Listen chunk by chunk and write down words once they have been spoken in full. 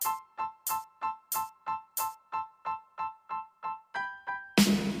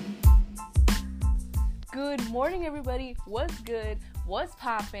morning, everybody. What's good? What's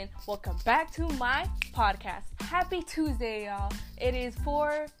poppin'? Welcome back to my podcast. Happy Tuesday, y'all. It is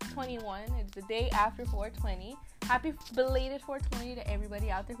 4/21. It's the day after 4/20. Happy belated 4/20 to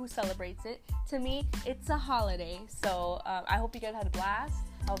everybody out there who celebrates it. To me, it's a holiday. So I hope you guys had a blast.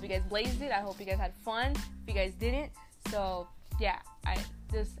 I hope you guys blazed it. I hope you guys had fun. If you guys didn't, so yeah,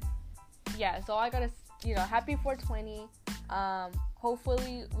 so I gotta, happy 4/20.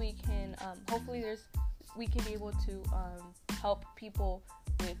 Hopefully we can, we can be able to help people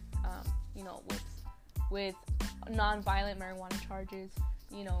with, with non-violent marijuana charges.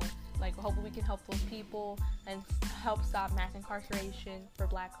 Hopefully we can help those people and help stop mass incarceration for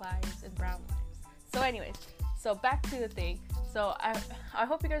Black lives and brown lives. So anyways, so back to the thing. So I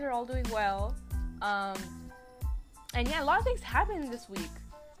hope you guys are all doing well. And yeah, a lot of things happened this week.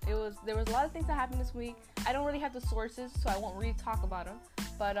 There was a lot of things that happened this week. I don't really have the sources, so I won't really talk about them.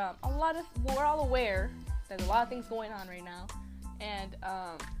 But we're all aware that there's a lot of things going on right now, and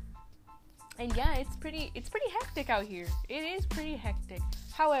yeah, it's pretty hectic out here. It is pretty hectic.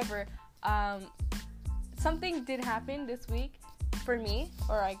 However, something did happen this week for me,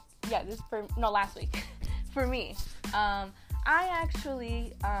 last week for me. I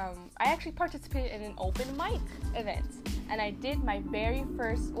actually participated in an open mic event, and I did my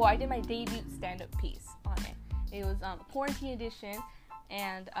debut stand-up piece on it. It was a quarantine edition,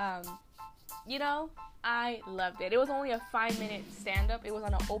 and I loved it. It was only a 5-minute stand-up. It was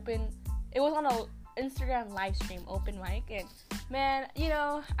on an Instagram live stream open mic, and man,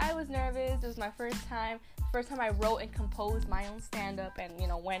 I was nervous. It was my first time I wrote and composed my own stand-up, and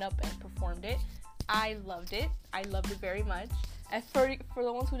went up and performed it. I loved it. I loved it very much. And for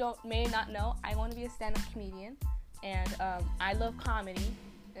the ones who may not know, I want to be a stand-up comedian, and I love comedy,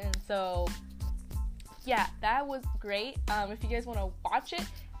 and so yeah, that was great. If you guys want to watch it,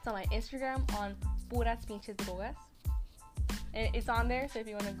 it's on my Instagram on Puras Pinches Drogas, and it's on there. So if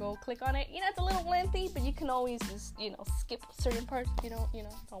you want to go click on it, it's a little lengthy, but you can always just skip certain parts if you don't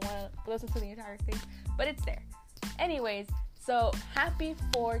want to listen to the entire thing, but it's there. Anyways, so happy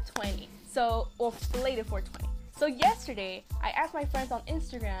 4/20. Belated 4/20. So yesterday, I asked my friends on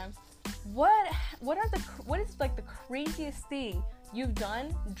Instagram, what is like the craziest thing you've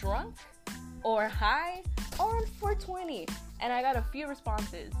done drunk or high or on 4/20? And I got a few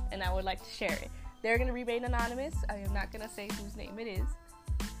responses, and I would like to share it. They're gonna remain anonymous. I am not gonna say whose name it is,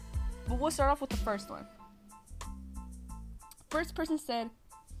 but we'll start off with the first one. First person said,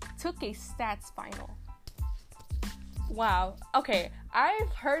 took a stats final. Wow. Okay, I've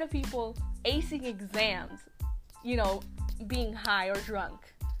heard of people acing exams, being high or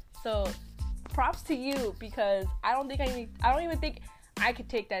drunk. So, props to you, because I don't even think I could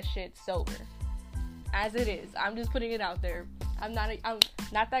take that shit sober. As it is, I'm just putting it out there. I'm not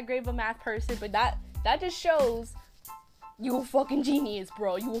that great of a math person, but that just shows you a fucking genius,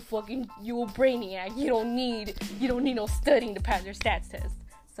 bro. You a brainiac. You don't need no studying to pass your stats test.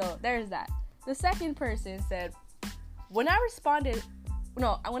 So there's that. The second person said, when I responded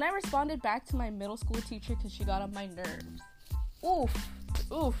back to my middle school teacher because she got on my nerves. Oof.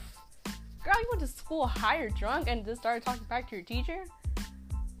 Girl, you went to school high or drunk and just started talking back to your teacher?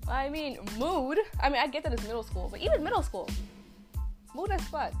 I mean, mood. I mean, I get that it's middle school, but even middle school, mood as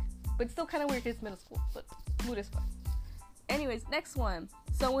fuck. But still kind of weird because it's middle school, but mood as fuck. Anyways, next one.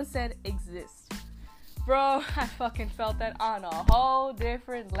 Someone said exist. Bro, I fucking felt that on a whole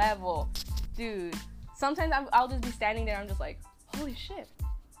different level. Dude, sometimes I'll just be standing there, I'm just like, holy shit,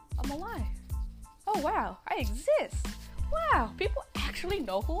 I'm alive. Oh wow, I exist. Wow, people actually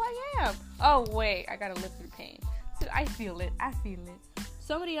know who I am. Oh wait, I gotta live through pain. Dude, I feel it.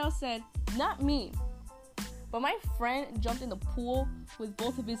 Somebody else said, not me, but my friend jumped in the pool with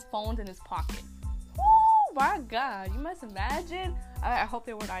both of his phones in his pocket. Oh my god, you must imagine. I hope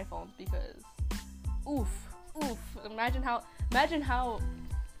they weren't iPhones, because oof. Imagine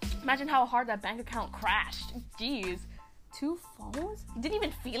how hard that bank account crashed. Jeez. 2 phones? He didn't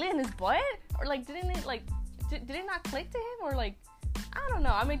even feel it in his butt? Or did it not click to him? Or I don't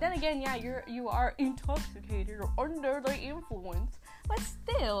know. I mean, then again, yeah, you are intoxicated or under the influence. But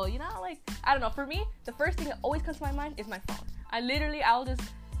still, I don't know. For me, the first thing that always comes to my mind is my phone. I'll literally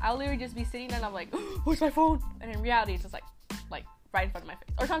just be sitting there and I'm like, where's my phone? And in reality, it's just like right in front of my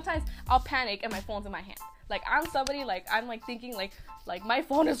face. Or sometimes I'll panic and my phone's in my hand. I'm somebody, I'm thinking my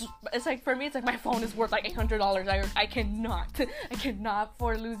phone is, it's for me, it's my phone is worth $800. I cannot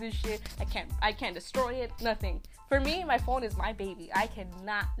afford to lose this shit. I can't destroy it, nothing. For me, my phone is my baby. I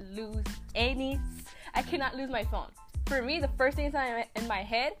cannot lose my phone. For me, the first thing that's in my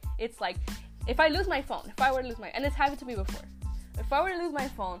head, it's if I lose my phone, and it's happened to me before. If I were to lose my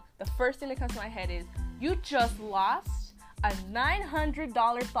phone, the first thing that comes to my head is, You just lost a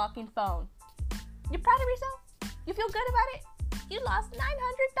 $900 fucking phone. You proud of yourself? You feel good about it? You lost $900.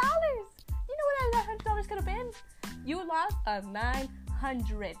 You know what that $900 could have been? You lost a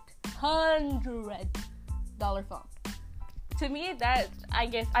 $900 phone. To me, that, I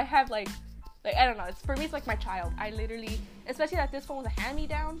guess, I have like I don't know, for me, it's like my child. I literally, especially that this phone was a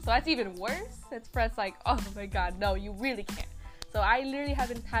hand-me-down, so that's even worse. It's like, oh my god, no, you really can't. So I literally have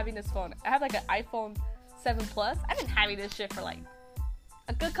been having this phone. I have like an iPhone 7 Plus. I've been having this shit for like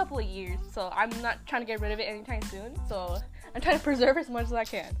a good couple of years, so I'm not trying to get rid of it anytime soon. So I'm trying to preserve it as much as I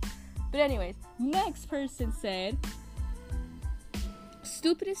can. But anyways, next person said,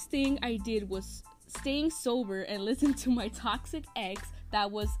 stupidest thing I did was staying sober and listen to my toxic ex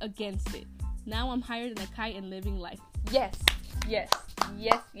that was against it. Now I'm higher than a kite and living life. Yes. You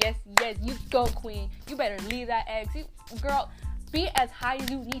go, queen. You better leave that ex. You, girl, be as high as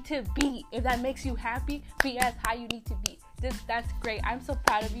you need to be. If that makes you happy, be as high you need to be. That's great. I'm so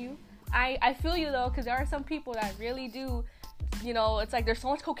proud of you. I feel you though, because there are some people that really do, you know, it's like there's so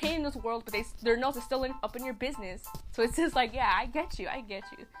much cocaine in this world, but their nose is still up in your business. So it's just like, yeah, I get you.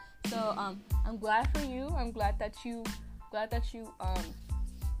 So I'm glad for you. I'm glad that you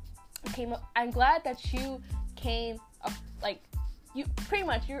came up. I'm glad that you came up, like, you pretty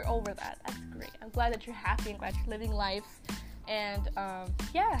much, you're over that. That's great. I'm glad that you're happy and glad you're living life. And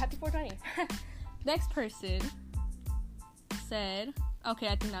yeah, happy 420. Next person said, okay,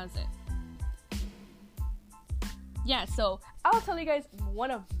 I think that was it. Yeah, so I'll tell you guys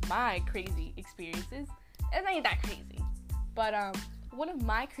one of my crazy experiences. It ain't that crazy, but one of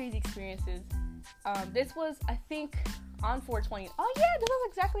my crazy experiences, this was, I think, on 420. Oh yeah, this was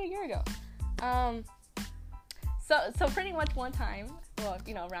exactly a year ago. So pretty much one time, well,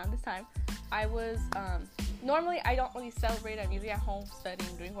 you know, around this time, I was, normally I don't really celebrate. I'm usually at home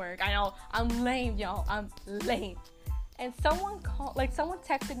studying, doing work. I know, I'm lame, y'all. I'm lame. And someone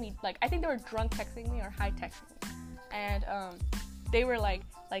texted me, like, I think they were drunk texting me or high texting me. And, they were like,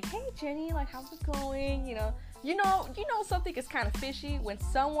 hey Jenny, like, how's it going? You know something is kind of fishy when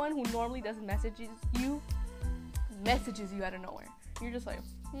someone who normally doesn't messages you out of nowhere. You're just like,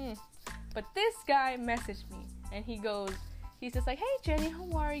 But this guy messaged me, and he's just like, hey Jenny,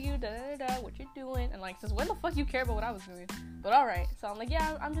 how are you? What you doing? And like, says, when the fuck you care about what I was doing? But alright. So I'm like,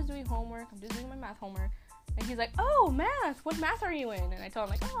 yeah, I'm just doing homework. I'm just doing my math homework. And he's like, oh, math. What math are you in? And I told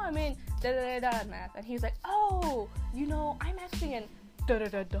him, like, oh, I'm in math. And he's like, oh, you know, I'm actually in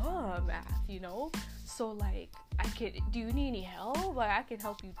math, you know? So like, do you need any help? Like, I can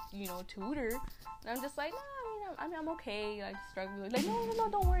help you, you know, tutor. And I'm just like, no, I'm okay. I just struggle. Like, no,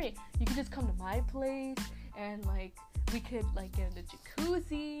 don't worry. You can just come to my place, and like, we could like get in the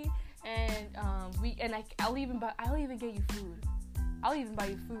jacuzzi, and I'll even get you food. I'll even buy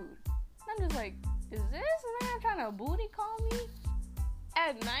you food. And I'm just like, is this man trying to booty call me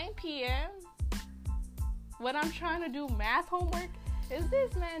at 9 p.m. when I'm trying to do math homework? Is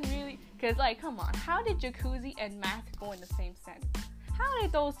this man really? Because, like, come on. How did jacuzzi and math go in the same sentence? How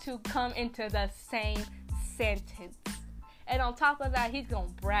did those two come into the same sentence? And on top of that, he's going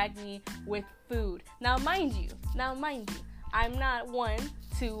to brag me with food. Now, mind you, I'm not one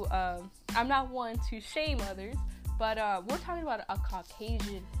to shame others, but we're talking about a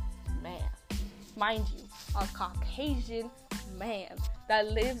Caucasian man. Mind you, a Caucasian man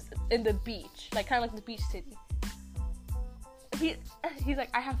that lives in the beach, like kind of like the beach city. He's like,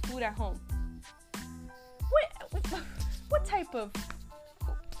 I have food at home. What type of,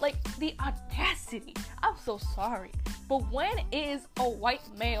 like, the audacity? I'm so sorry, but when is a white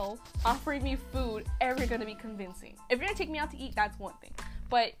male offering me food ever gonna be convincing? If you're gonna take me out to eat, that's one thing,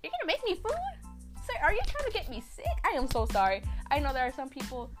 but you're gonna make me food? Sir, are you trying to get me sick? I am so sorry. I know there are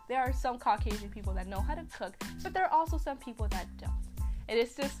some Caucasian people that know how to cook, but there are also some people that don't. And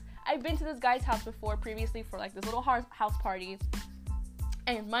it's just, I've been to this guy's house before previously for like this little house party.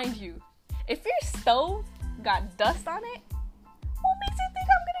 And mind you, if your stove got dust on it, what makes you think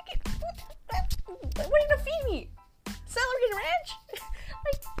I'm gonna get, what are you gonna feed me? Celery and ranch?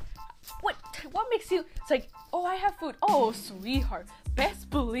 Like, what makes you, it's like, oh, I have food. Oh, sweetheart,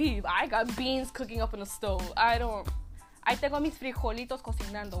 best believe I got beans cooking up in the stove. I tengo mis frijolitos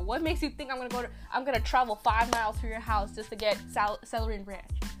cocinando. What makes you think I'm gonna travel 5 miles to your house just to get celery and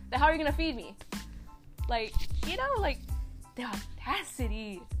ranch? Then how are you gonna feed me? Like, you know, like, the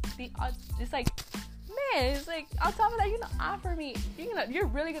audacity. It's like, man, it's like, on top of that, you're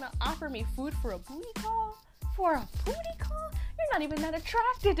really gonna offer me food for a booty call? For a booty call? You're not even that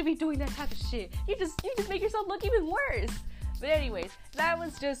attractive to be doing that type of shit. You just make yourself look even worse. But anyways, that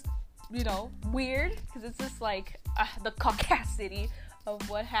was just, you know, weird, because it's just like the caucasity of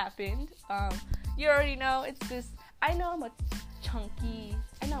what happened. You already know. It's just, I know I'm a chunky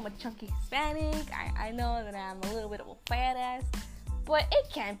Hispanic. I know that I'm a little bit of a fat ass, but it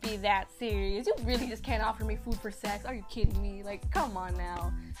can't be that serious. You really just can't offer me food for sex. Are you kidding me? Like, come on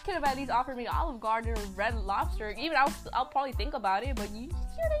now. Could have at least offered me Olive Garden or Red Lobster. Even I'll probably think about it, but you know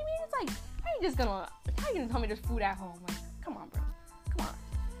what I mean? It's like, how you gonna tell me there's food at home? Like, come on, bro. Come on.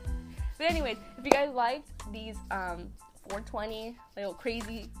 But anyways, if you guys liked these 420 little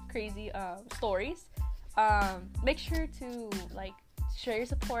crazy stories, make sure to share your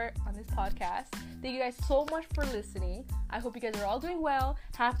support on this podcast. Thank you guys so much for listening. I hope you guys are all doing well.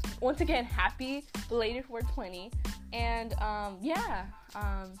 Once again, happy belated 420. And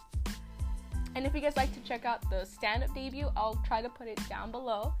and if you guys like to check out the stand-up debut, I'll try to put it down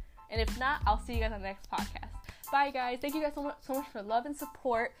below. And if not, I'll see you guys on the next podcast. Bye, guys. Thank you guys so much for love and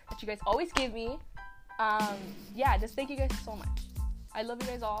support that you guys always give me. Just thank you guys so much. I love you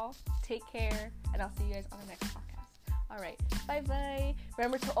guys all. Take care, and I'll see you guys on the next podcast. All right. Bye-bye.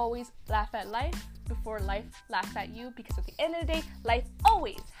 Remember to always laugh at life before life laughs at you, because at the end of the day, life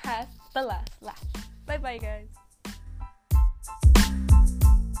always has the last laugh. Bye-bye, guys.